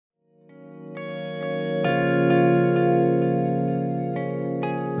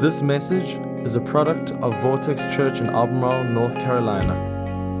This message is a product of Vortex Church in Albemarle, North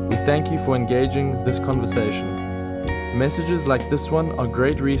Carolina. We thank you for engaging this conversation. Messages like this one are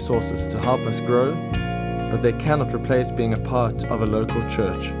great resources to help us grow, but they cannot replace being a part of a local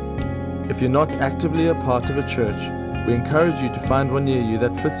church. If you're not actively a part of a church, we encourage you to find one near you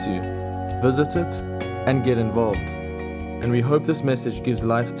that fits you. Visit it and get involved. And we hope this message gives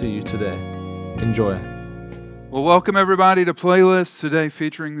life to you today. Enjoy. Well, welcome everybody to Playlist today,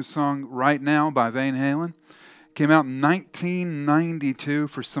 featuring the song Right Now by Van Halen. Came out in 1992.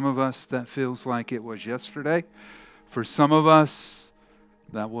 For some of us, that feels like it was yesterday. For some of us,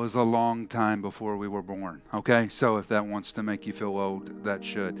 that was a long time before we were born. Okay, so if that wants to make you feel old, that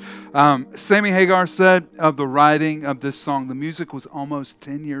should. Sammy Hagar said of the writing of this song, the music was almost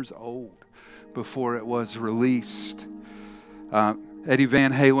 10 years old before it was released. Eddie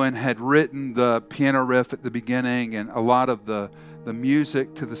Van Halen had written the piano riff at the beginning, and a lot of the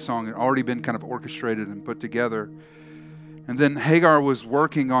music to the song had already been kind of orchestrated and put together. And then Hagar was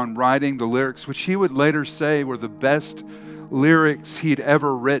working on writing the lyrics, which he would later say were the best lyrics he'd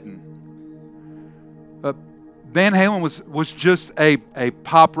ever written. Van Halen was just a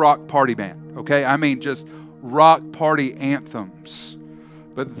pop rock party band, okay? I mean, just rock party anthems.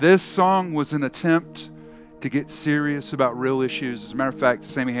 But this song was an attempt to get serious about real issues. As a matter of fact,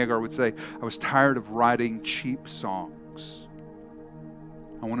 Sammy Hagar would say, I was tired of writing cheap songs.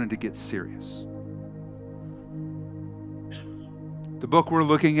 I wanted to get serious. The book we're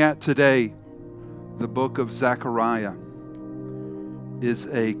looking at today, the book of Zechariah, is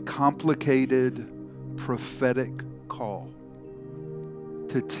a complicated prophetic call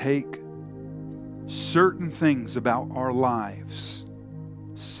to take certain things about our lives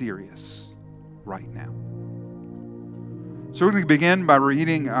serious right now. So we're going to begin by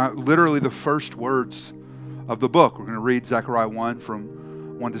reading literally the first words of the book. We're going to read Zechariah 1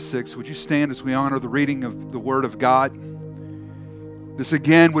 from 1 to 6. Would you stand as we honor the reading of the Word of God? This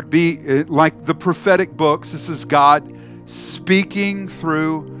again would be like the prophetic books. This is God speaking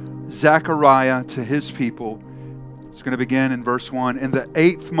through Zechariah to his people. It's going to begin in verse 1. In the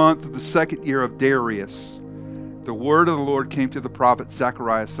 8th month of the 2nd year of Darius, the word of the Lord came to the prophet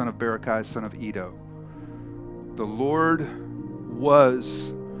Zechariah, son of Berechiah, son of Iddo. The Lord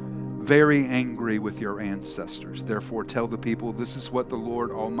was very angry with your ancestors. Therefore, tell the people, this is what the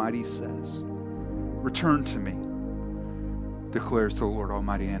Lord Almighty says. Return to me, declares the Lord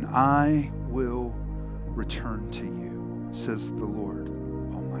Almighty, and I will return to you, says the Lord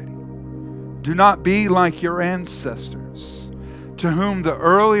Almighty. Do not be like your ancestors, to whom the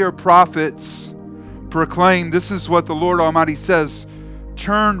earlier prophets proclaimed, this is what the Lord Almighty says.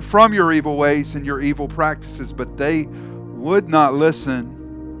 Turn from your evil ways and your evil practices, but they would not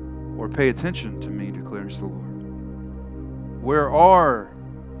listen or pay attention to me, declares the Lord. Where are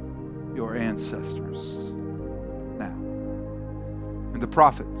your ancestors now? And the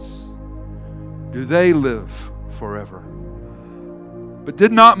prophets, do they live forever? But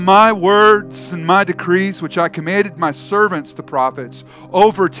did not my words and my decrees, which I commanded my servants, the prophets,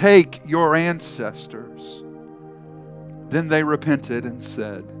 overtake your ancestors? Then they repented and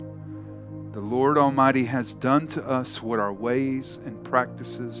said, the Lord Almighty has done to us what our ways and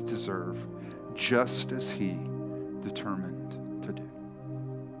practices deserve, just as He determined to do.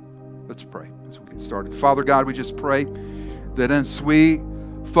 Let's pray as we get started. Father God, we just pray that as we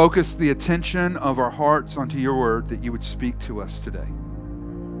focus the attention of our hearts onto your word, that you would speak to us today.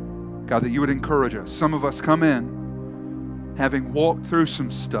 God, that you would encourage us. Some of us come in having walked through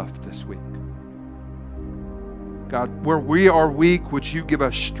some stuff this week. God, where we are weak, would you give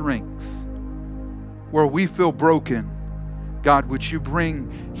us strength? Where we feel broken, God, would you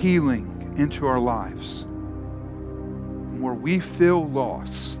bring healing into our lives? And where we feel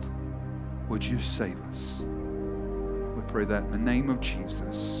lost, would you save us? We pray that in the name of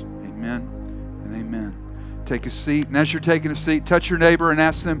Jesus. Amen and amen. Take a seat, and as you're taking a seat, touch your neighbor and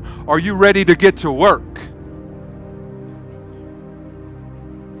ask them, are you ready to get to work?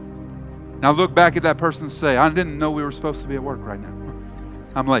 Now look back at that person and say, I didn't know we were supposed to be at work right now.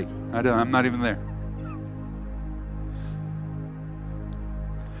 I'm late. I'm not even there.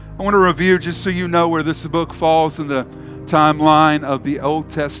 I want to review, just so you know, where this book falls in the timeline of the Old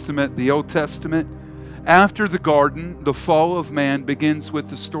Testament. The Old Testament, after the garden, the fall of man begins with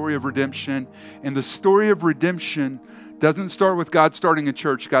the story of redemption. And the story of redemption doesn't start with God starting a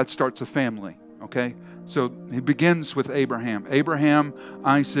church. God starts a family, okay? So he begins with Abraham,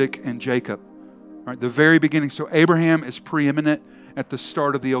 Isaac, and Jacob. All right, the very beginning. So Abraham is preeminent at the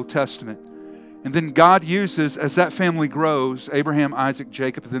start of the Old Testament. And then God uses, as that family grows, Abraham, Isaac,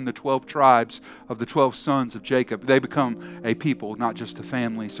 Jacob, and then the 12 tribes of the 12 sons of Jacob. They become a people, not just a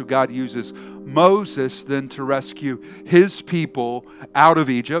family. So God uses Moses then to rescue his people out of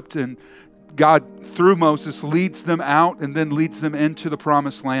Egypt. And God, through Moses, leads them out and then leads them into the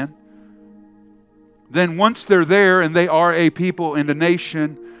promised land. Then once they're there and they are a people and a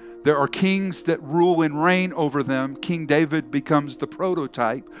nation, there are kings that rule and reign over them. King David becomes the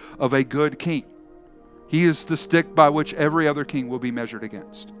prototype of a good king. He is the stick by which every other king will be measured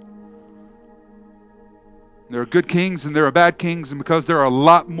against. There are good kings and there are bad kings, and because there are a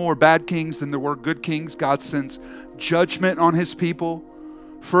lot more bad kings than there were good kings, God sends judgment on his people,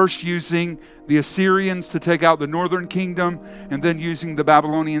 first using the Assyrians to take out the northern kingdom, and then using the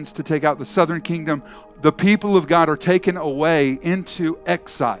Babylonians to take out the southern kingdom. The people of God are taken away into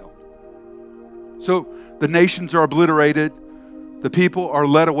exile. So the nations are obliterated, the people are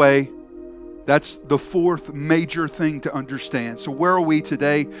led away. That's the fourth major thing to understand. So where are we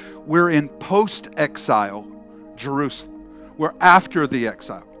today? We're in post-exile Jerusalem. We're after the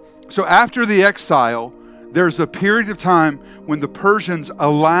exile. So after the exile, there's a period of time when the Persians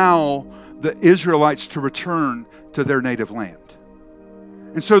allow the Israelites to return to their native land.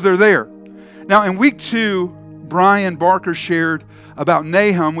 And so they're there. Now in week 2, Brian Barker shared about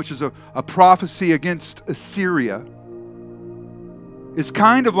Nahum, which is a prophecy against Assyria. It's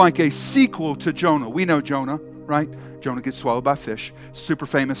kind of like a sequel to Jonah. We know Jonah, right? Jonah gets swallowed by fish. Super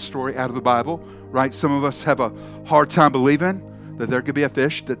famous story out of the Bible, right? Some of us have a hard time believing that there could be a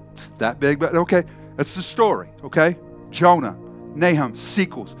fish that's that big, but okay, that's the story, okay? Jonah, Nahum,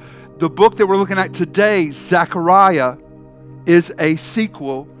 sequels. The book that we're looking at today, Zechariah, is a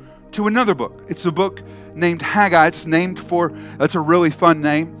sequel to another book. It's a book named Haggai. It's named for, that's a really fun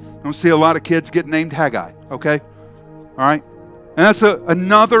name. I don't see a lot of kids get named Haggai, okay? All right? And that's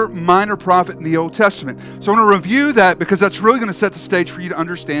another minor prophet in the Old Testament. So I want to review that because that's really going to set the stage for you to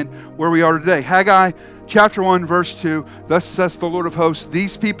understand where we are today. Haggai chapter 1, verse 2, thus says the Lord of hosts,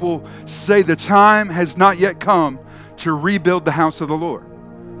 these people say the time has not yet come to rebuild the house of the Lord.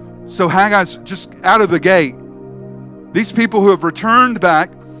 So Haggai's just out of the gate. These people who have returned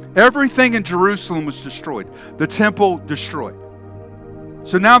back, everything in Jerusalem was destroyed. The temple destroyed.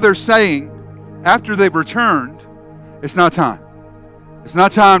 So now they're saying, after they've returned, it's not time. It's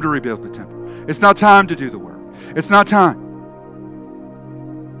not time to rebuild the temple. It's not time to do the work. It's not time.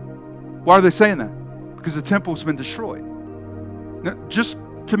 Why are they saying that? Because the temple's been destroyed. Now, just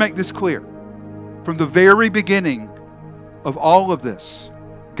to make this clear, from the very beginning of all of this,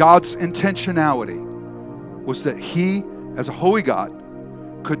 God's intentionality was that He, as a holy God,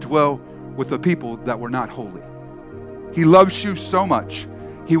 could dwell with the people that were not holy. He loves you so much,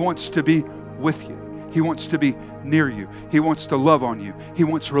 He wants to be with you. He wants to be near you. He wants to love on you. He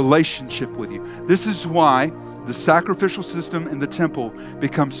wants relationship with you. This is why the sacrificial system in the temple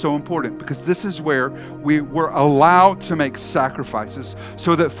becomes so important, because this is where we were allowed to make sacrifices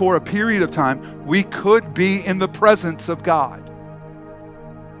so that for a period of time we could be in the presence of God.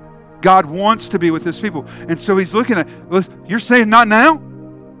 God wants to be with His people. And so He's looking at, you're saying not now?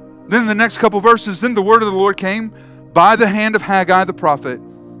 Then the next couple verses, then the word of the Lord came by the hand of Haggai the prophet.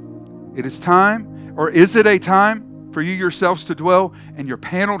 It is time, or is it a time for you yourselves to dwell in your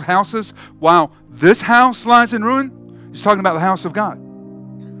paneled houses while this house lies in ruin? He's talking about the house of God.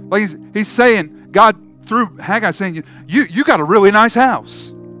 Like he's saying, God through Haggai saying, you got a really nice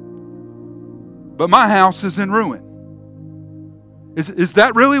house, but my house is in ruin. Is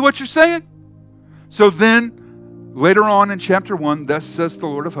that really what you're saying? So then, later on in chapter 1, thus says the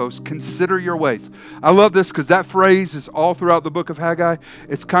Lord of hosts, consider your ways. I love this because that phrase is all throughout the book of Haggai.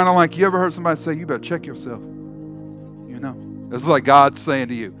 It's kind of like, you ever heard somebody say, you better check yourself? You know, it's like God saying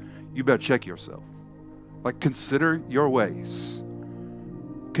to you, you better check yourself. Like, consider your ways.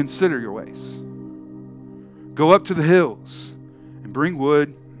 Consider your ways. Go up to the hills and bring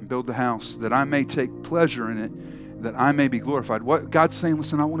wood and build the house, that I may take pleasure in it, that I may be glorified. What God's saying,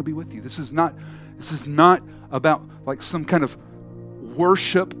 listen, I want to be with you. This is not about like some kind of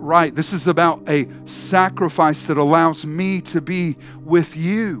worship rite. This is about a sacrifice that allows me to be with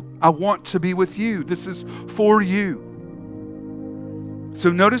you. I want to be with you. This is for you. So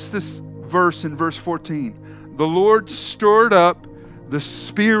notice this verse in verse 14. The Lord stirred up the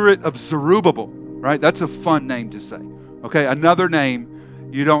spirit of Zerubbabel, right? That's a fun name to say. Okay, another name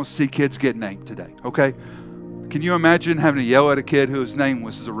you don't see kids get named today, okay? Can you imagine having to yell at a kid whose name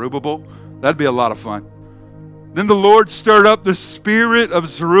was Zerubbabel? That'd be a lot of fun. Then the Lord stirred up the spirit of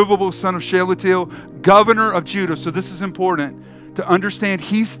Zerubbabel, son of Shealtiel, governor of Judah. So this is important to understand.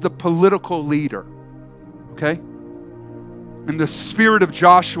 He's the political leader. Okay? and the spirit of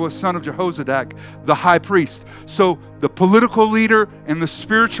Joshua, son of Jehozadak, the high priest. So the political leader and the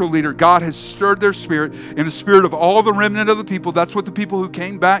spiritual leader, God has stirred their spirit, in the spirit of all the remnant of the people. That's what the people who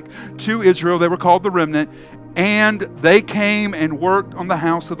came back to Israel, they were called the remnant. And they came and worked on the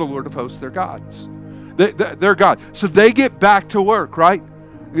house of the Lord of hosts, their gods. Their God. So they get back to work, right?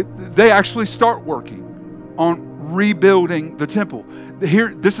 They actually start working on rebuilding the temple. Here,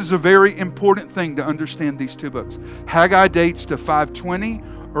 this is a very important thing to understand these two books. Haggai dates to 520,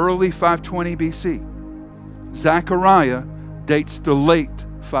 early 520 BC. Zechariah dates to late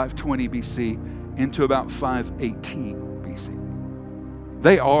 520 BC into about 518 BC.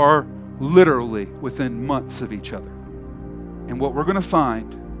 They are literally within months of each other. And what we're going to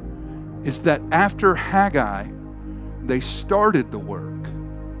find is that after Haggai, they started the work,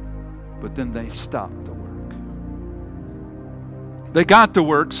 but then they stopped the work. They got to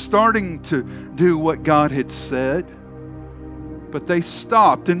work, starting to do what God had said, but they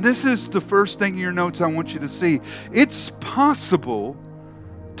stopped. And this is the first thing in your notes I want you to see. It's possible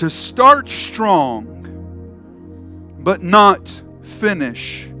to start strong, but not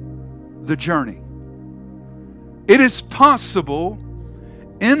finish the journey. It is possible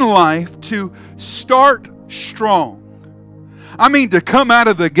in life to start strong. I mean, to come out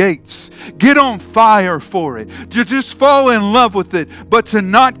of the gates, get on fire for it, to just fall in love with it, but to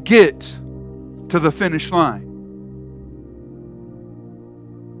not get to the finish line.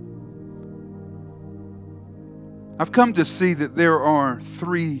 I've come to see that there are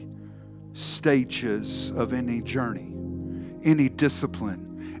 3 stages of any journey, any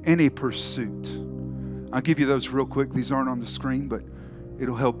discipline, any pursuit. I'll give you those real quick. These aren't on the screen, but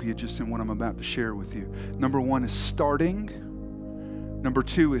it'll help you just in what I'm about to share with you. Number 1 is starting. Number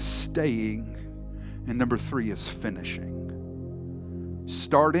 2 is staying. And number 3 is finishing.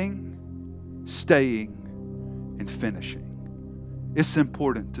 Starting, staying, and finishing. It's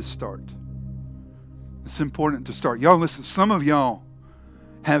important to start. It's important to start. Y'all listen, some of y'all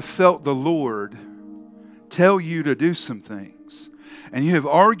have felt the Lord tell you to do some things. And you have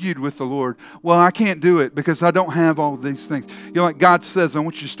argued with the Lord, well, I can't do it because I don't have all these things. You're like, God says, I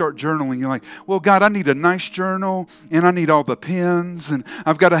want you to start journaling. You're like, well, God, I need a nice journal, and I need all the pens, and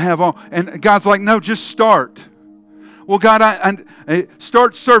I've got to have all. And God's like, no, just start. Well, God, I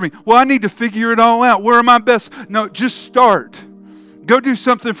start serving. Well, I need to figure it all out. Where am I best? No, just start. Go do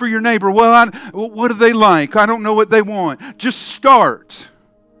something for your neighbor. Well, what do they like? I don't know what they want. Just start.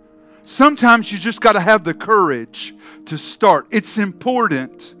 Sometimes you just got to have the courage to start. It's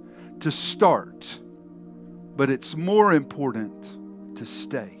important to start, but it's more important to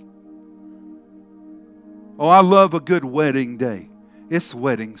stay. Oh, I love a good wedding day. It's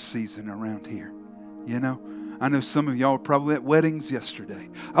wedding season around here, you know. I know some of y'all were probably at weddings yesterday.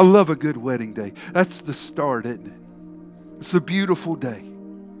 I love a good wedding day. That's the start, isn't it? It's a beautiful day.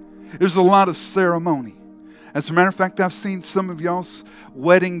 There's a lot of ceremony. As a matter of fact, I've seen some of y'all's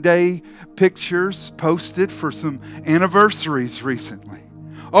wedding day pictures posted for some anniversaries recently.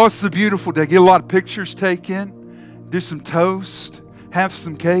 Oh, it's a beautiful day. Get a lot of pictures taken, do some toast, have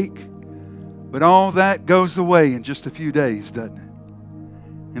some cake. But all that goes away in just a few days, doesn't it?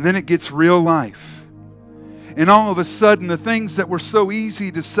 And then it gets real life. And all of a sudden, the things that were so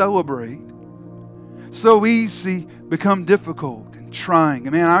easy to celebrate, so easy, become difficult. Trying.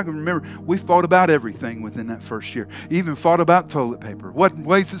 I mean, I can remember we fought about everything within that first year. Even fought about toilet paper. What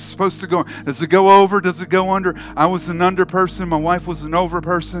way is it supposed to go? Does it go over? Does it go under? I was an under person. My wife was an over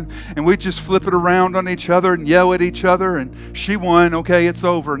person. And we just flip it around on each other and yell at each other. And she won. Okay, it's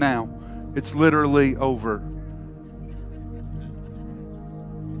over now. It's literally over.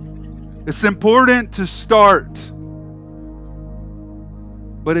 It's important to start.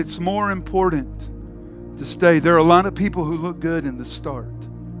 But it's more important to stay. There are a lot of people who look good in the start.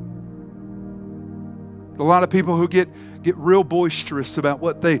 A lot of people who get real boisterous about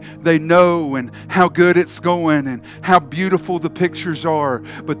what they know and how good it's going and how beautiful the pictures are,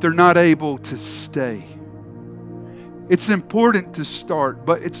 but they're not able to stay. It's important to start,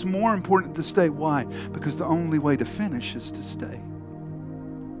 but it's more important to stay. Why? Because the only way to finish is to stay.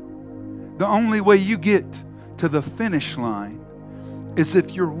 The only way you get to the finish line is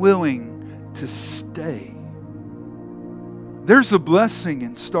if you're willing to stay. There's a blessing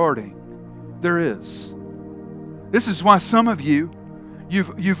in starting. There is. This is why some of you,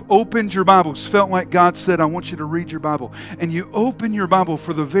 you've opened your Bibles, felt like God said, I want you to read your Bible. And you open your Bible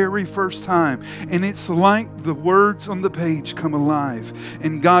for the very first time, and it's like the words on the page come alive,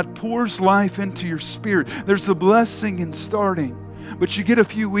 and God pours life into your spirit. There's a blessing in starting. But you get a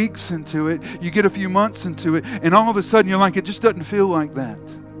few weeks into it, you get a few months into it, and all of a sudden you're like, it just doesn't feel like that.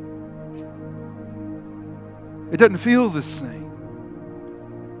 It doesn't feel the same.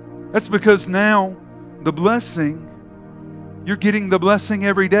 That's because now the blessing, you're getting the blessing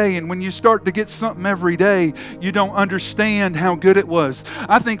every day. And when you start to get something every day, you don't understand how good it was.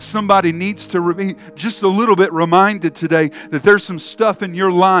 I think somebody needs to be just a little bit reminded today that there's some stuff in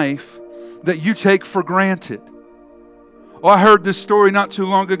your life that you take for granted. Oh, I heard this story not too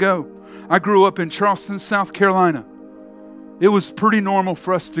long ago. I grew up in Charleston, South Carolina. It was pretty normal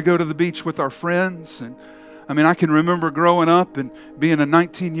for us to go to the beach with our friends. And I can remember growing up and being a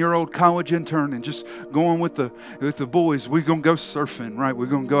 19-year-old college intern and just going with the boys. We're going to go surfing, right? We're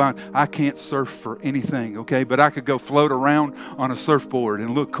going to go out. I can't surf for anything, okay? But I could go float around on a surfboard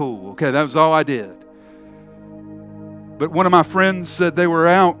and look cool, okay? That was all I did. But one of my friends said they were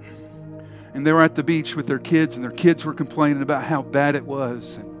out and they were at the beach with their kids, and their kids were complaining about how bad it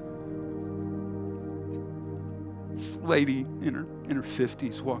was. And this lady in her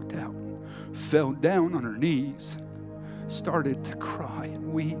 50s walked out, fell down on her knees, started to cry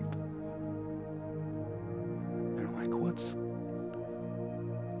and weep. They're like, what's...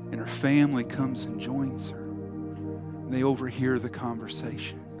 And her family comes and joins her. And they overhear the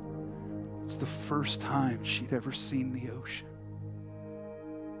conversation. It's the first time she'd ever seen the ocean.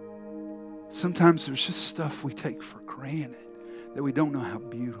 Sometimes there's just stuff we take for granted that we don't know how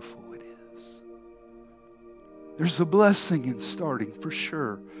beautiful it is. There's a blessing in starting, for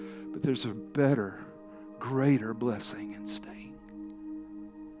sure. But there's a better, greater blessing in staying.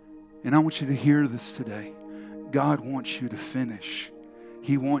 And I want you to hear this today. God wants you to finish.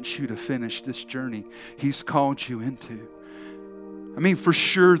 He wants you to finish this journey He's called you into. For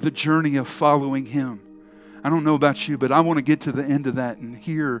sure, the journey of following Him. I don't know about you, but I want to get to the end of that and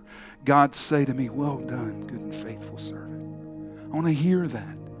hear God say to me, well done, good and faithful servant. I want to hear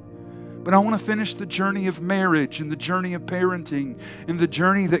that. But I want to finish the journey of marriage and the journey of parenting and the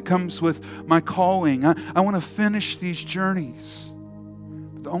journey that comes with my calling. I want to finish these journeys.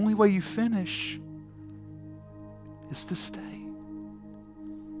 But the only way you finish is to stay.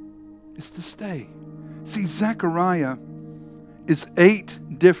 Is to stay. See, Zechariah is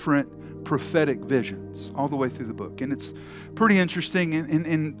 8 different prophetic visions all the way through the book. And it's pretty interesting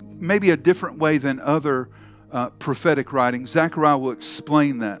in maybe a different way than other prophetic writing. Zechariah will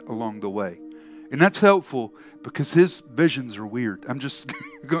explain that along the way. And that's helpful because his visions are weird. I'm just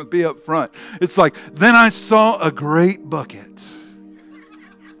going to be up front. It's like, then I saw a great bucket.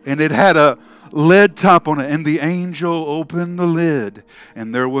 And it had a lead top on it. And the angel opened the lid.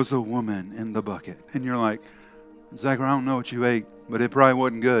 And there was a woman in the bucket. And you're like, Zechariah, I don't know what you ate, but it probably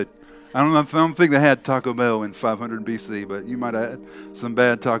wasn't good. I don't think they had Taco Bell in 500 BC, but you might have had some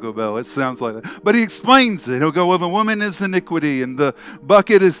bad Taco Bell. It sounds like that. But he explains it. He'll go, well, the woman is iniquity, and the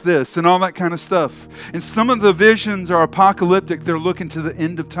bucket is this, and all that kind of stuff. And some of the visions are apocalyptic. They're looking to the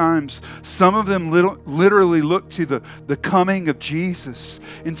end of times. Some of them literally look to the coming of Jesus.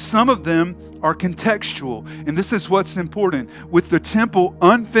 And some of them are contextual. And this is what's important. With the temple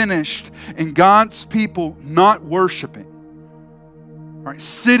unfinished and God's people not worshiping. All right,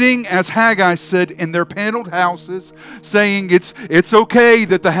 sitting, as Haggai said, in their paneled houses, saying it's okay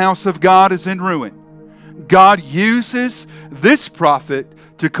that the house of God is in ruin. God uses this prophet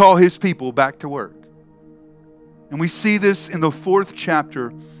to call His people back to work. And we see this in the 4th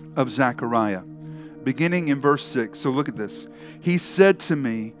chapter of Zechariah, beginning in verse 6. So look at this. He said to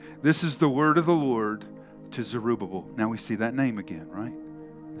me, this is the word of the Lord to Zerubbabel. Now we see that name again, right?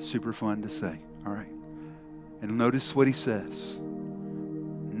 Super fun to say. All right. And notice what he says.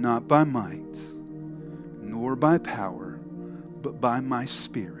 Not by might, nor by power, but by my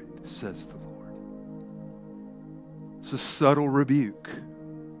Spirit, says the Lord. It's a subtle rebuke.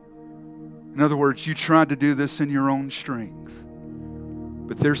 In other words, you tried to do this in your own strength.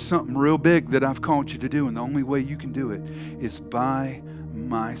 But there's something real big that I've called you to do, and the only way you can do it is by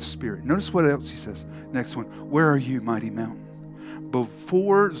my Spirit. Notice what else he says. Next one. Where are you, mighty mountain?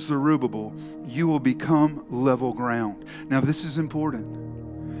 Before Zerubbabel, you will become level ground. Now, this is important.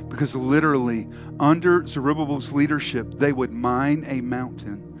 Because literally, under Zerubbabel's leadership, they would mine a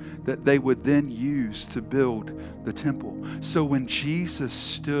mountain that they would then use to build the temple. So when Jesus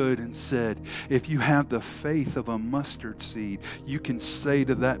stood and said, if you have the faith of a mustard seed, you can say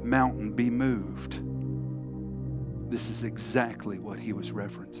to that mountain, be moved. This is exactly what he was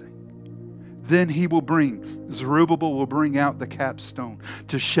referencing. Then Zerubbabel will bring out the capstone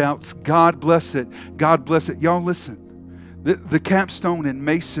to shouts, God bless it, God bless it. Y'all listen. The capstone in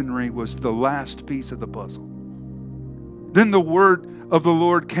masonry was the last piece of the puzzle. Then the word of the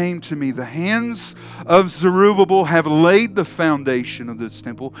Lord came to me. The hands of Zerubbabel have laid the foundation of this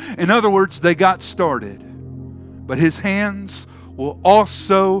temple. In other words, they got started. But his hands will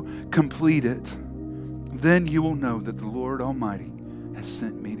also complete it. then you will know that the Lord Almighty has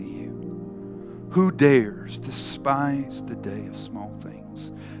sent me to you. Who dares despise the day of small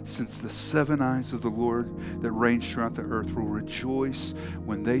things, since the 7 eyes of the Lord that range throughout the earth will rejoice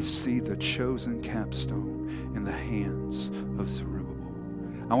when they see the chosen capstone in the hands of Zerubbabel.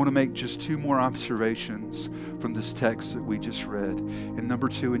 I want to make just 2 more observations from this text that we just read. And number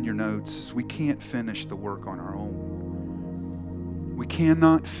 2 in your notes is we can't finish the work on our own. We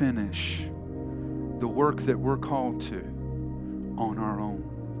cannot finish the work that we're called to on our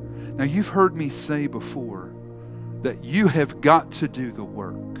own. Now, you've heard me say before that you have got to do the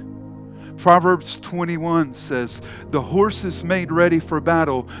work. Proverbs 21 says, the horse is made ready for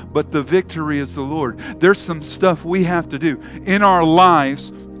battle, but the victory is the Lord. There's some stuff we have to do. In our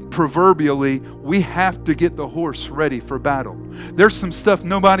lives, proverbially, we have to get the horse ready for battle. There's some stuff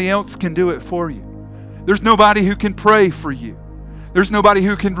nobody else can do it for you. There's nobody who can pray for you. There's nobody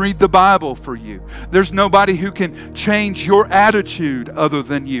who can read the Bible for you. There's nobody who can change your attitude other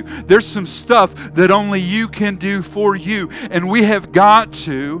than you. There's some stuff that only you can do for you. And we have got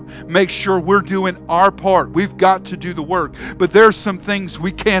to make sure we're doing our part. We've got to do the work. But there's some things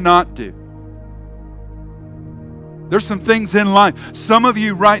we cannot do. There's some things in life. Some of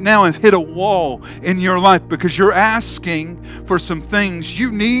you right now have hit a wall in your life because you're asking for some things.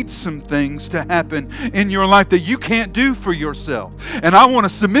 You need some things to happen in your life that you can't do for yourself. And I want to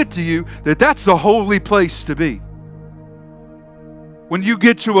submit to you that that's a holy place to be. When you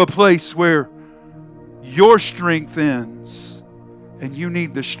get to a place where your strength ends and you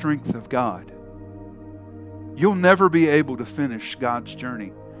need the strength of God, you'll never be able to finish God's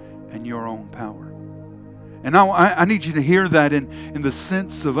journey in your own power. And I need you to hear that in the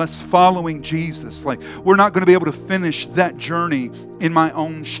sense of us following Jesus. Like, we're not going to be able to finish that journey in my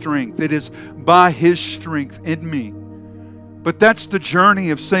own strength. It is by His strength in me. But that's the journey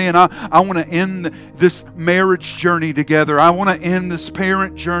of saying, I want to end this marriage journey together. I want to end this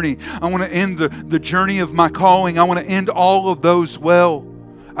parent journey. I want to end the journey of my calling. I want to end all of those well.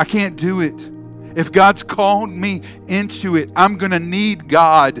 I can't do it. If God's called me into it, I'm going to need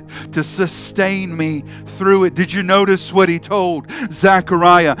God to sustain me through it. Did you notice what He told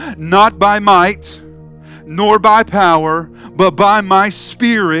Zechariah? Not by might, nor by power, but by my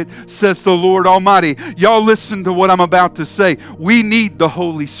Spirit, says the Lord Almighty. Y'all listen to what I'm about to say. We need the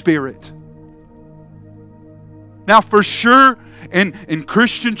Holy Spirit. Now, for sure, in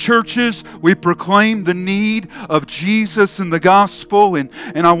Christian churches, we proclaim the need of Jesus in the gospel, and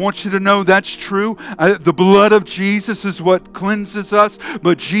I want you to know that's true. The blood of Jesus is what cleanses us,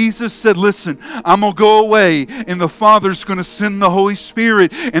 but Jesus said, listen, I'm going to go away, and the Father's going to send the Holy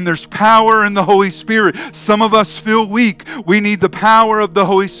Spirit, and there's power in the Holy Spirit. Some of us feel weak. We need the power of the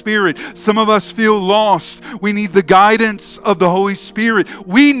Holy Spirit. Some of us feel lost. We need the guidance of the Holy Spirit.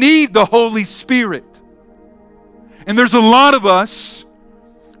 We need the Holy Spirit. And there's a lot of us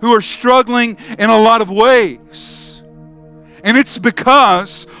who are struggling in a lot of ways. And it's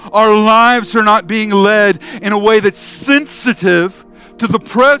because our lives are not being led in a way that's sensitive to the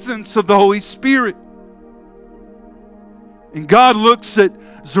presence of the Holy Spirit. And God looks at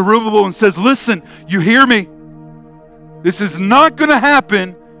Zerubbabel and says, listen, you hear me? This is not going to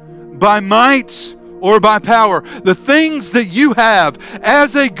happen by might or by power. The things that you have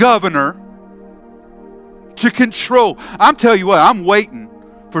as a governor to control. I'm telling you what, I'm waiting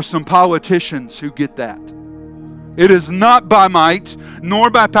for some politicians who get that. It is not by might,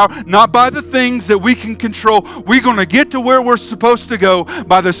 nor by power, not by the things that we can control. We're going to get to where we're supposed to go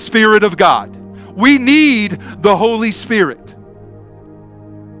by the Spirit of God. We need the Holy Spirit.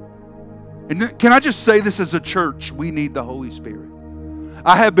 And can I just say this as a church? We need the Holy Spirit.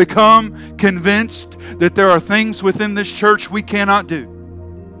 I have become convinced that there are things within this church we cannot do.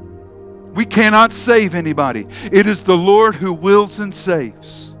 We cannot save anybody. It is the Lord who wills and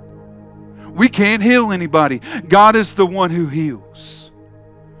saves. We can't heal anybody. God is the one who heals.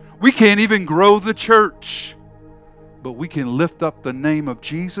 We can't even grow the church. But we can lift up the name of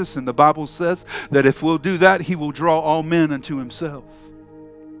Jesus, and the Bible says that if we'll do that, He will draw all men unto Himself.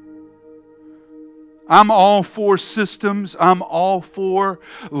 I'm all for systems. I'm all for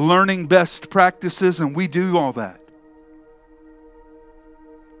learning best practices, and we do all that.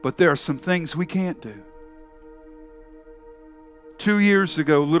 But there are some things we can't do. 2 years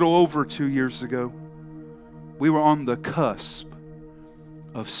ago, a little over 2 years ago, we were on the cusp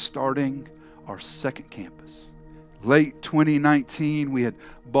of starting our second campus. Late 2019, we had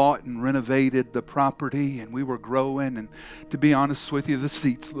bought and renovated the property, and we were growing. And to be honest with you, the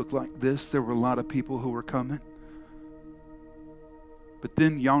seats looked like this. There were a lot of people who were coming. But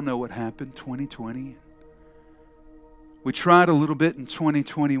then y'all know what happened, 2020. We tried a little bit in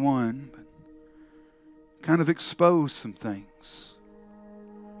 2021. But kind of exposed some things.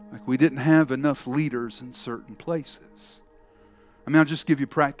 Like we didn't have enough leaders in certain places. I mean, I'll just give you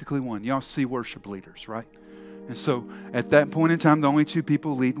practically one. Y'all see worship leaders, right? And so at that point in time, the only two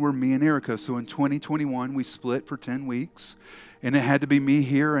people leading were me and Erica. So in 2021, we split for 10 weeks. And it had to be me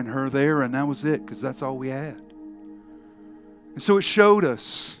here and her there, and that was it, because that's all we had. And so it showed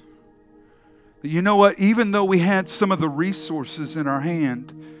us that, you know what, even though we had some of the resources in our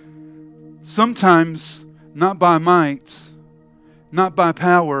hand, sometimes not by might, not by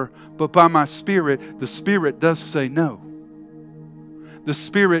power, but by my Spirit, the Spirit does say no. The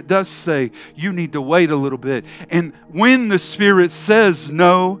Spirit does say, you need to wait a little bit. And when the Spirit says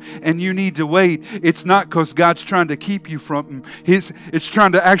no and you need to wait, it's not because God's trying to keep you from it's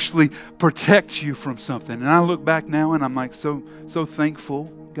trying to actually protect you from something. And I look back now and I'm like so thankful,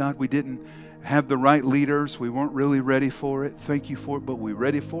 God, we didn't have the right leaders. We weren't really ready for it. Thank you for it, but we're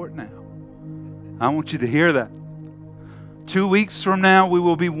ready for it now. I want you to hear that. 2 weeks from now, we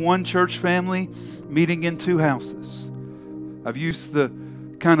will be one church family meeting in 2 houses. I've used the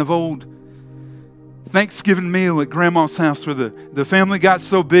kind of old Thanksgiving meal at Grandma's house where the family got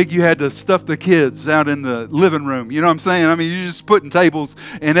so big you had to stuff the kids out in the living room. You know what I'm saying? I mean, you're just putting tables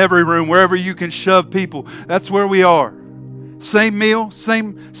in every room, wherever you can shove people. That's where we are. Same meal,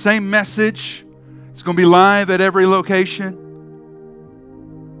 same message. It's going to be live at every location.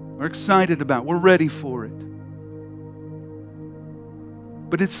 We're excited about it. We're ready for it.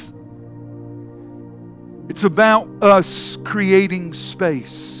 But it's about us creating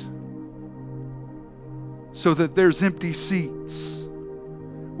space so that there's empty seats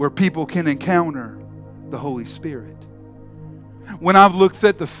where people can encounter the Holy Spirit. When I've looked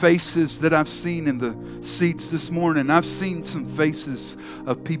at the faces that I've seen in the seats this morning, I've seen some faces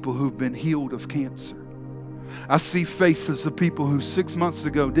of people who've been healed of cancer. I see faces of people who 6 months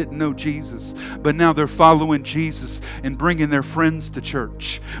ago didn't know Jesus, but now they're following Jesus and bringing their friends to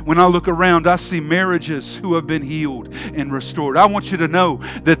church. When I look around, I see marriages who have been healed and restored. I want you to know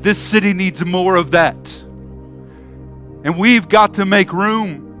that this city needs more of that. And we've got to make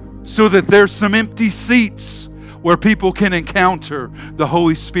room so that there's some empty seats where people can encounter the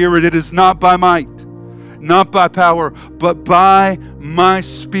Holy Spirit. It is not by might, not by power, but by my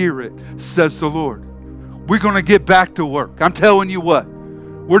Spirit, says the Lord. We're going to get back to work. I'm telling you what.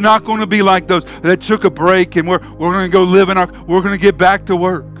 We're not going to be like those that took a break and we're going to go live we're going to get back to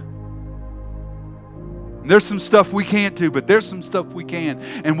work. And there's some stuff we can't do, but there's some stuff we can.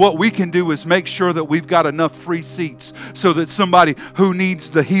 And what we can do is make sure that we've got enough free seats so that somebody who needs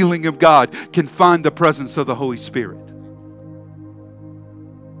the healing of God can find the presence of the Holy Spirit.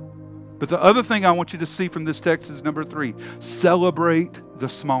 But the other thing I want you to see from this text is number 3. Celebrate the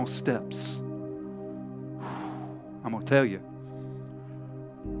small steps. I'm going to tell you.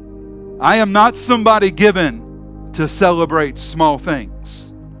 I am not somebody given to celebrate small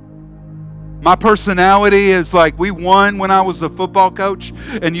things. My personality is like, we won when I was a football coach,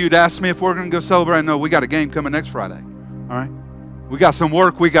 and you'd ask me if we're going to go celebrate. No, we got a game coming next Friday. All right? We got some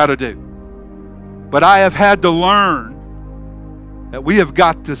work we got to do. But I have had to learn that we have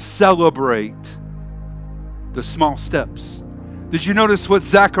got to celebrate the small steps. Did you notice what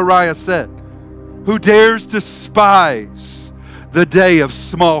Zechariah said? Who dares despise the day of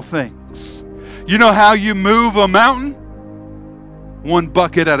small things? You know how you move a mountain? One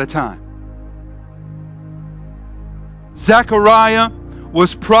bucket at a time. Zechariah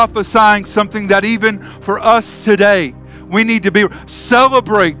was prophesying something that even for us today, we need to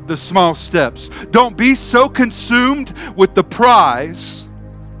celebrate the small steps. Don't be so consumed with the prize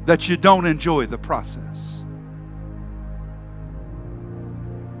that you don't enjoy the process.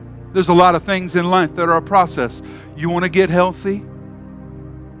 There's a lot of things in life that are a process. You want to get healthy,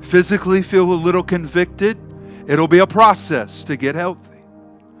 physically feel a little convicted, it'll be a process to get healthy.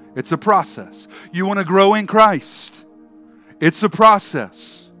 It's a process. You want to grow in Christ, it's a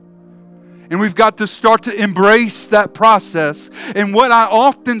process. And we've got to start to embrace that process. And what I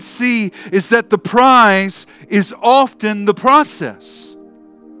often see is that the prize is often the process.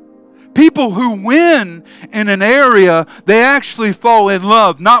 People who win in an area, they actually fall in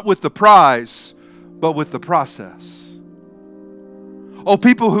love, not with the prize, but with the process. Oh,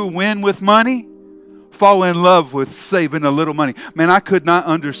 people who win with money fall in love with saving a little money. Man, I could not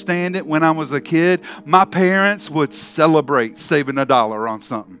understand it when I was a kid. My parents would celebrate saving $1 on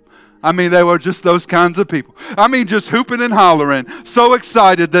something. I mean, they were just those kinds of people. I mean, just hooping and hollering, so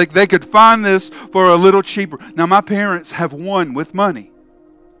excited that they could find this for a little cheaper. Now, my parents have won with money.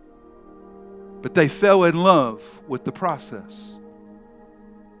 But they fell in love with the process.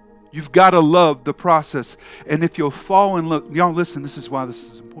 You've got to love the process. And if you'll fall in love, y'all listen, this is why this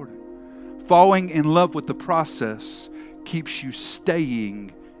is important. Falling in love with the process keeps you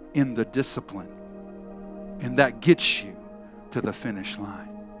staying in the discipline. And that gets you to the finish line.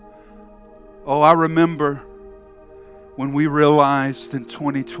 Oh, I remember when we realized in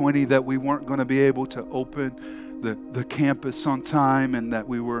 2020 that we weren't going to be able to open the campus on time and that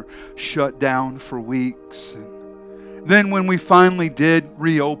we were shut down for weeks. And then when we finally did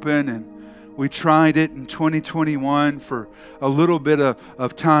reopen and we tried it in 2021 for a little bit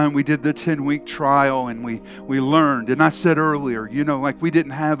of time. We did the 10-week trial and we learned. And I said earlier, like we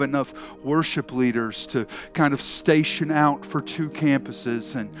didn't have enough worship leaders to kind of station out for 2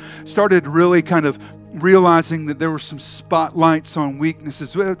 campuses, and started really kind of realizing that there were some spotlights on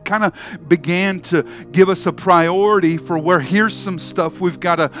weaknesses. It kind of began to give us a priority for where here's some stuff we've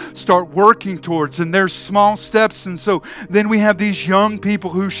got to start working towards, and there's small steps. And so then we have these young people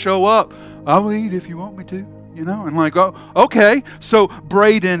who show up. I'll lead if you want me to, and like, oh, okay. So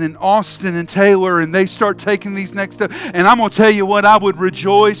Braden and Austin and Taylor, and they start taking these next steps. And I'm going to tell you what, I would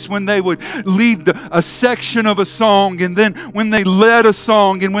rejoice when they would lead a section of a song, and then when they led a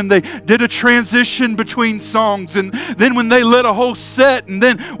song, and when they did a transition between songs, and then when they led a whole set, and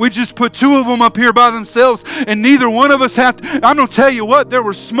then we just put 2 of them up here by themselves, and neither one of us have to. I'm going to tell you what, there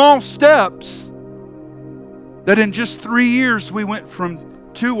were small steps that in just 3 years we went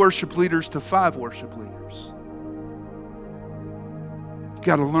from 2 worship leaders to 5 worship leaders. You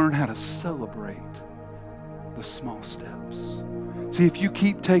got to learn how to celebrate the small steps. See, if you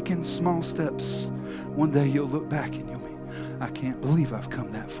keep taking small steps, one day you'll look back and you'll be, I can't believe I've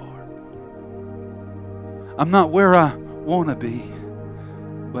come that far. I'm not where I want to be,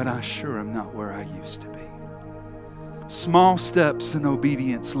 but I sure am not where I used to be. Small steps in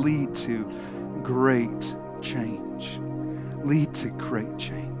obedience lead to great change. Lead to great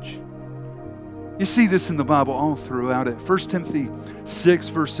change. You see this in the Bible all throughout it. 1 Timothy 6,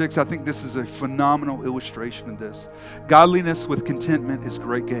 verse 6, I think this is a phenomenal illustration of this. Godliness with contentment is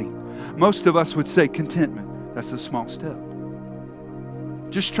great gain. Most of us would say contentment, that's a small step.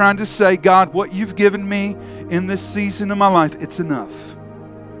 Just trying to say, God, what you've given me in this season of my life, it's enough.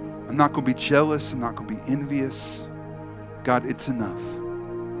 I'm not going to be jealous. I'm not going to be envious. God, it's enough.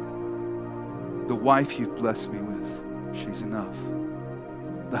 The wife you've blessed me with, she's enough.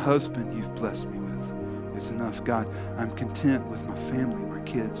 The husband you've blessed me with is enough. God, I'm content with my family, my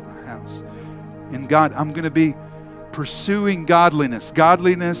kids, my house. And God, I'm going to be pursuing godliness.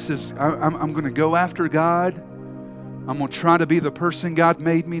 Godliness is, I'm going to go after God. I'm going to try to be the person God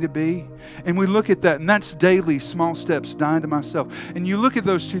made me to be. And we look at that, and that's daily, small steps, dying to myself. And you look at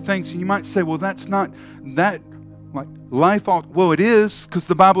those 2 things, and you might say, well, that's not that like life. Well, it is, because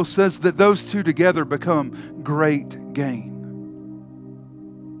the Bible says that those 2 together become great gain.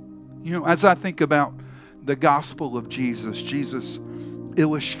 As I think about the gospel of Jesus, Jesus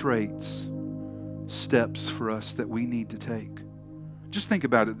illustrates steps for us that we need to take. Just think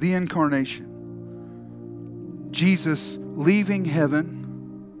about it. The incarnation. Jesus leaving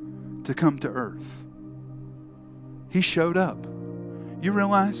heaven to come to earth. He showed up. You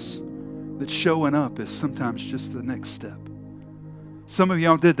realize that showing up is sometimes just the next step. Some of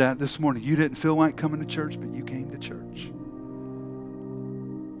y'all did that this morning. You didn't feel like coming to church, but you came to church.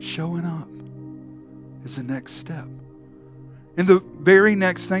 Showing up is the next step. And the very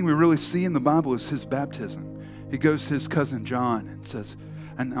next thing we really see in the Bible is his baptism. He goes to his cousin John and says,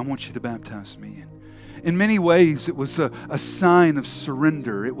 and I want you to baptize me. And in many ways, it was a sign of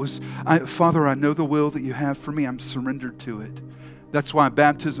surrender. It was, Father, I know the will that you have for me. I'm surrendered to it. That's why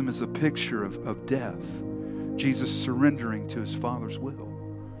baptism is a picture of death. Jesus surrendering to his Father's will.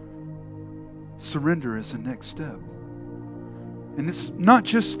 Surrender is the next step. And it's not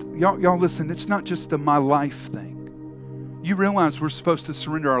just, y'all listen, it's not just a my life thing. You realize we're supposed to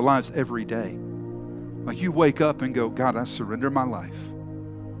surrender our lives every day. Like you wake up and go, God, I surrender my life.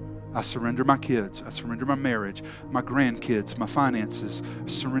 I surrender my kids. I surrender my marriage, my grandkids, my finances. I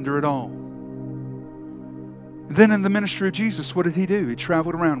surrender it all. And then in the ministry of Jesus, what did he do? He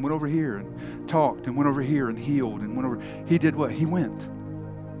traveled around, went over here and talked, and went over here and healed, and went over. He did what? He went.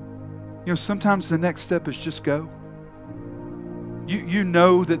 Sometimes the next step is just go. You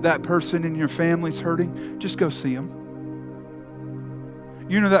know that person in your family's hurting, just go see them.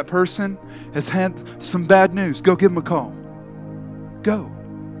 You know that person has had some bad news, go give them a call. Go.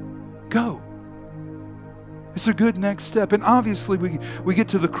 It's a good next step. And obviously we get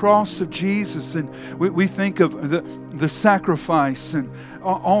to the cross of Jesus and we think of the sacrifice and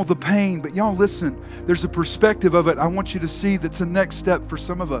all the pain. But y'all listen, there's a perspective of it I want you to see that's a next step for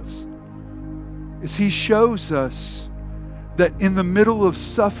some of us. Is he shows us that in the middle of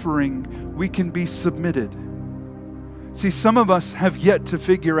suffering, we can be submitted. See, some of us have yet to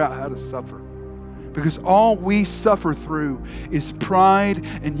figure out how to suffer, because all we suffer through is pride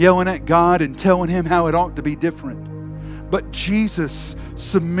and yelling at God and telling Him how it ought to be different. But Jesus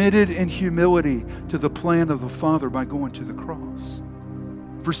submitted in humility to the plan of the Father by going to the cross.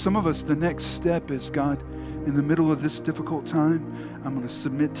 For some of us, the next step is, God, in the middle of this difficult time, I'm going to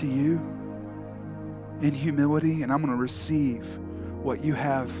submit to you in humility, and I'm going to receive what you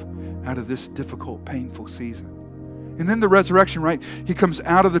have out of this difficult, painful season. And then the resurrection, right? He comes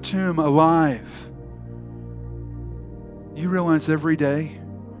out of the tomb alive. You realize every day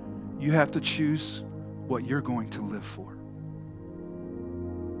you have to choose what you're going to live for.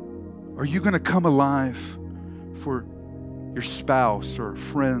 Are you going to come alive for your spouse or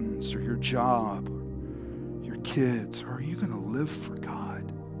friends or your job or your kids? Or are you going to live for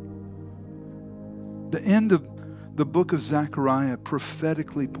God? The end of the book of Zechariah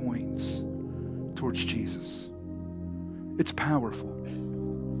prophetically points towards Jesus. It's powerful.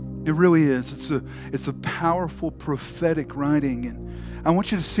 It really is. It's a powerful prophetic writing. And I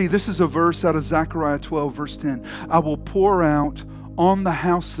want you to see, this is a verse out of Zechariah 12, verse 10. I will pour out on the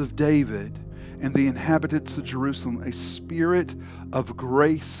house of David and the inhabitants of Jerusalem a spirit of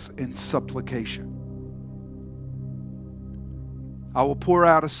grace and supplication. I will pour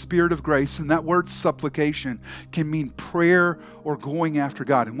out a spirit of grace, and that word supplication can mean prayer or going after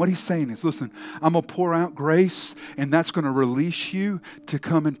God. And what he's saying is, listen, I'm going to pour out grace, and that's going to release you to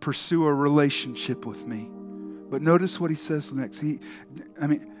come and pursue a relationship with me. But notice what he says next.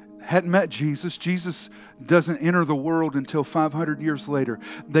 Hadn't met Jesus. Jesus doesn't enter the world until 500 years later.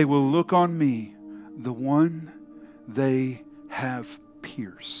 They will look on me, the one they have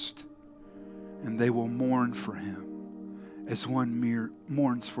pierced, and they will mourn for him as one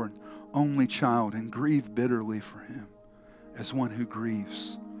mourns for an only child, and grieve bitterly for him as one who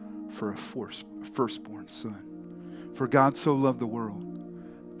grieves for a firstborn son. For God so loved the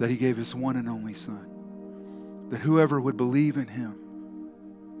world that he gave his one and only Son, that whoever would believe in him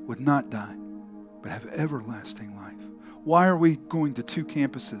would not die, but have everlasting life. Why are we going to 2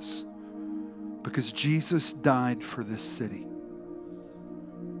 campuses? Because Jesus died for this city.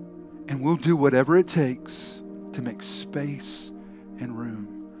 And we'll do whatever it takes to make space and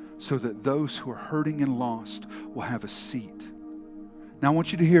room so that those who are hurting and lost will have a seat. Now I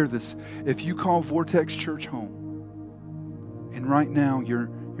want you to hear this. If you call Vortex Church home, and right now you're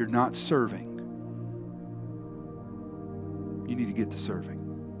not serving, you need to get to serving.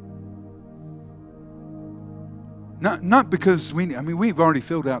 Not because we've already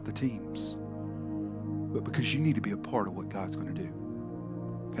filled out the teams, but because you need to be a part of what God's going to do.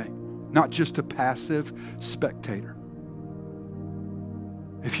 Okay? Not just a passive spectator.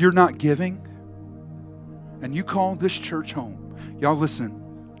 If you're not giving and you call this church home, y'all listen,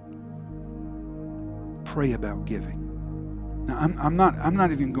 pray about giving. Now I'm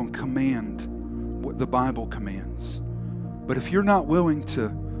not even going to command what the Bible commands. But if you're not willing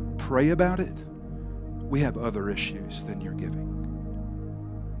to pray about it, we have other issues than your giving.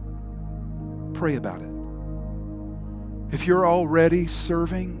 Pray about it. If you're already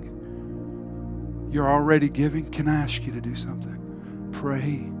serving, you're already giving, can I ask you to do something?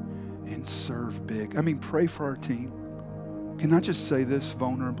 Pray and serve big. Pray for our team. Can I just say this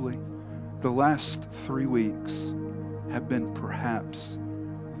vulnerably? The last 3 weeks have been perhaps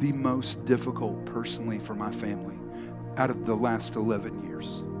the most difficult personally for my family out of the last 11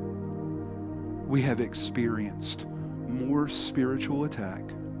 years. We have experienced more spiritual attack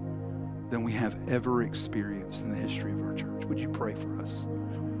than we have ever experienced in the history of our church. Would you pray for us?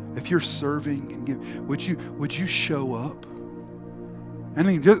 If you're serving and give, would you show up?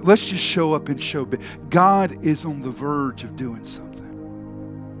 Let's just show up and show big. God is on the verge of doing something.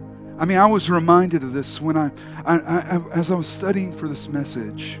 I was reminded of this when as I was studying for this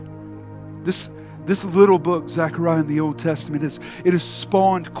message. This little book, Zechariah in the Old Testament, it has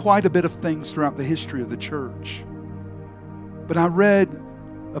spawned quite a bit of things throughout the history of the church. But I read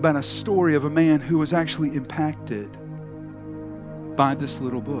about a story of a man who was actually impacted by this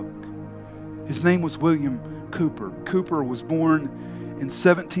little book. His name was William Cooper. Cooper was born in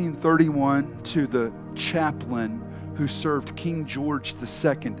 1731 to the chaplain who served King George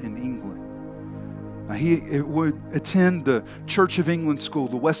II in England. He would attend the Church of England school,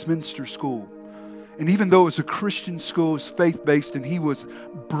 the Westminster School. And even though it was a Christian school, it was faith-based, and he was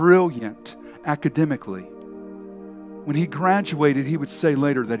brilliant academically. When he graduated, he would say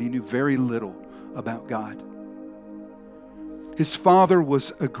later that he knew very little about God. His father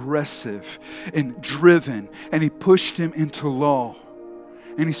was aggressive and driven, and he pushed him into law.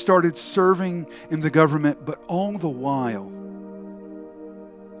 And he started serving in the government, but all the while,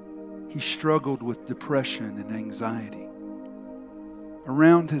 he struggled with depression and anxiety.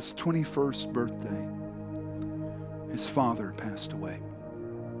 Around his 21st birthday, his father passed away.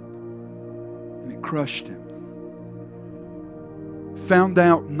 And it crushed him. Found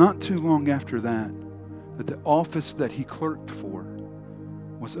out not too long after that the office that he clerked for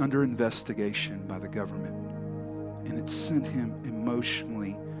was under investigation by the government. And it sent him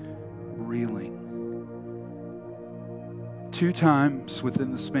emotionally reeling. 2 times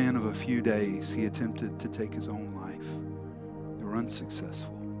within the span of a few days, he attempted to take his own life. They were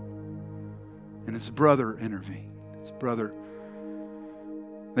unsuccessful. And his brother intervened. His brother,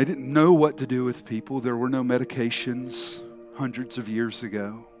 they didn't know what to do with people. There were no medications hundreds of years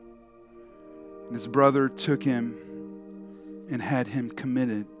ago. And his brother took him and had him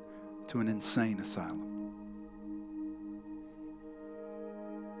committed to an insane asylum.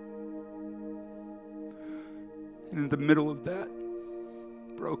 And in the middle of that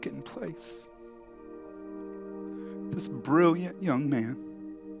broken place, this brilliant young man,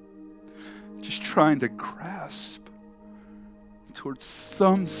 just trying to grasp towards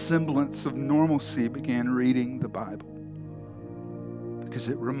some semblance of normalcy, began reading the Bible because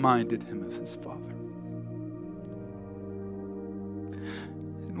it reminded him of his father.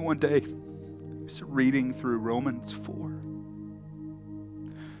 And one day, he was reading through Romans 4.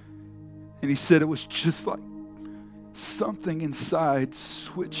 And he said it was just like something inside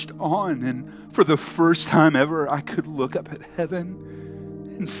switched on, and for the first time ever, I could look up at heaven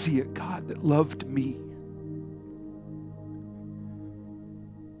and see a God that loved me.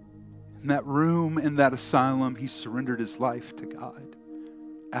 In that room, in that asylum, he surrendered his life to God.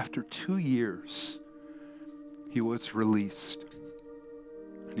 After 2 years, he was released.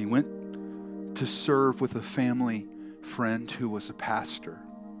 And he went to serve with a family friend who was a pastor.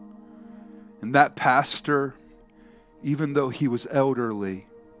 And that pastor, even though he was elderly,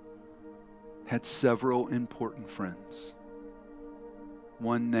 had several important friends.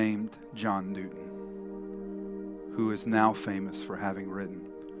 One named John Newton, who is now famous for having written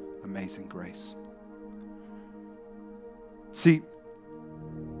Amazing Grace. See,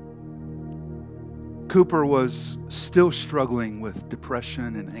 Cooper was still struggling with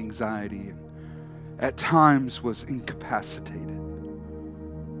depression and anxiety, and at times was incapacitated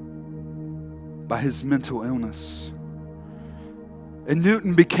by his mental illness. And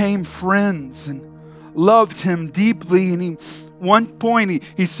Newton became friends and loved him deeply. And one point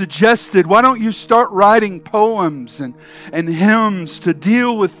he suggested, why don't you start writing poems and hymns to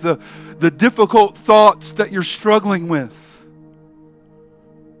deal with the difficult thoughts that you're struggling with?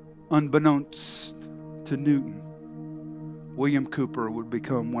 Unbeknownst to Newton, William Cooper would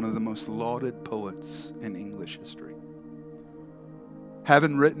become one of the most lauded poets in English history.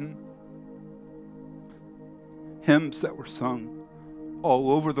 Having written hymns that were sung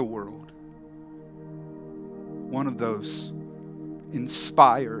all over the world, one of those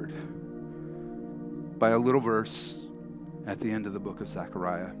inspired by a little verse at the end of the book of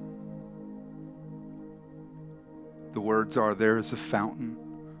Zechariah. The words are, "There is a fountain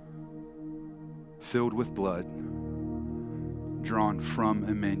filled with blood drawn from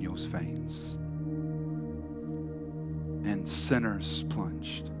Emmanuel's veins, and sinners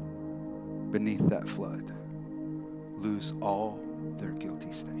plunged beneath that flood lose all their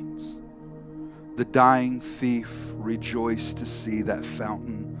guilty stains. The dying thief rejoiced to see that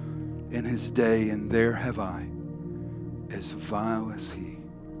fountain in his day, and there have I, as vile as he,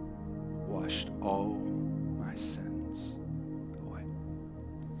 washed all my sins away."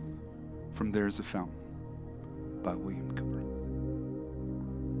 From There's a Fountain by William Cooper.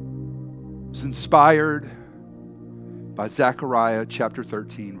 It was inspired by Zechariah chapter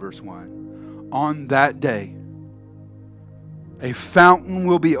 13, verse 1. On that day, a fountain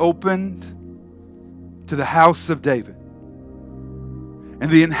will be opened to the house of David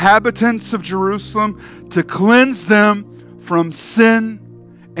and the inhabitants of Jerusalem to cleanse them from sin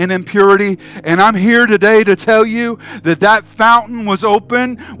and impurity. And I'm here today to tell you that fountain was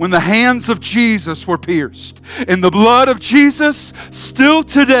open when the hands of Jesus were pierced. And the blood of Jesus still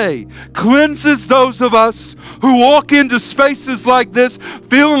today cleanses those of us who walk into spaces like this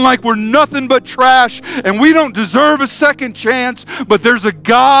feeling like we're nothing but trash and we don't deserve a second chance, but there's a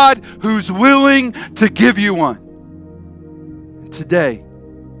God who's willing to give you one. And today,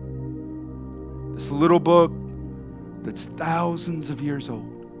 this little book that's thousands of years old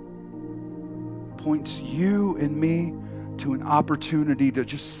points you and me to an opportunity to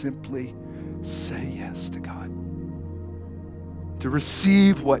just simply say yes to God, to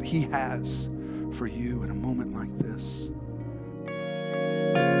receive what He has for you in a moment like this.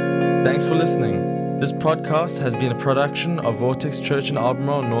 Thanks for listening. This podcast has been a production of Vortex Church in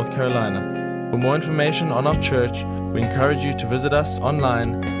Albemarle, North Carolina. For more information on our church, we encourage you to visit us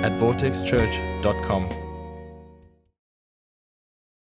online at vortexchurch.com.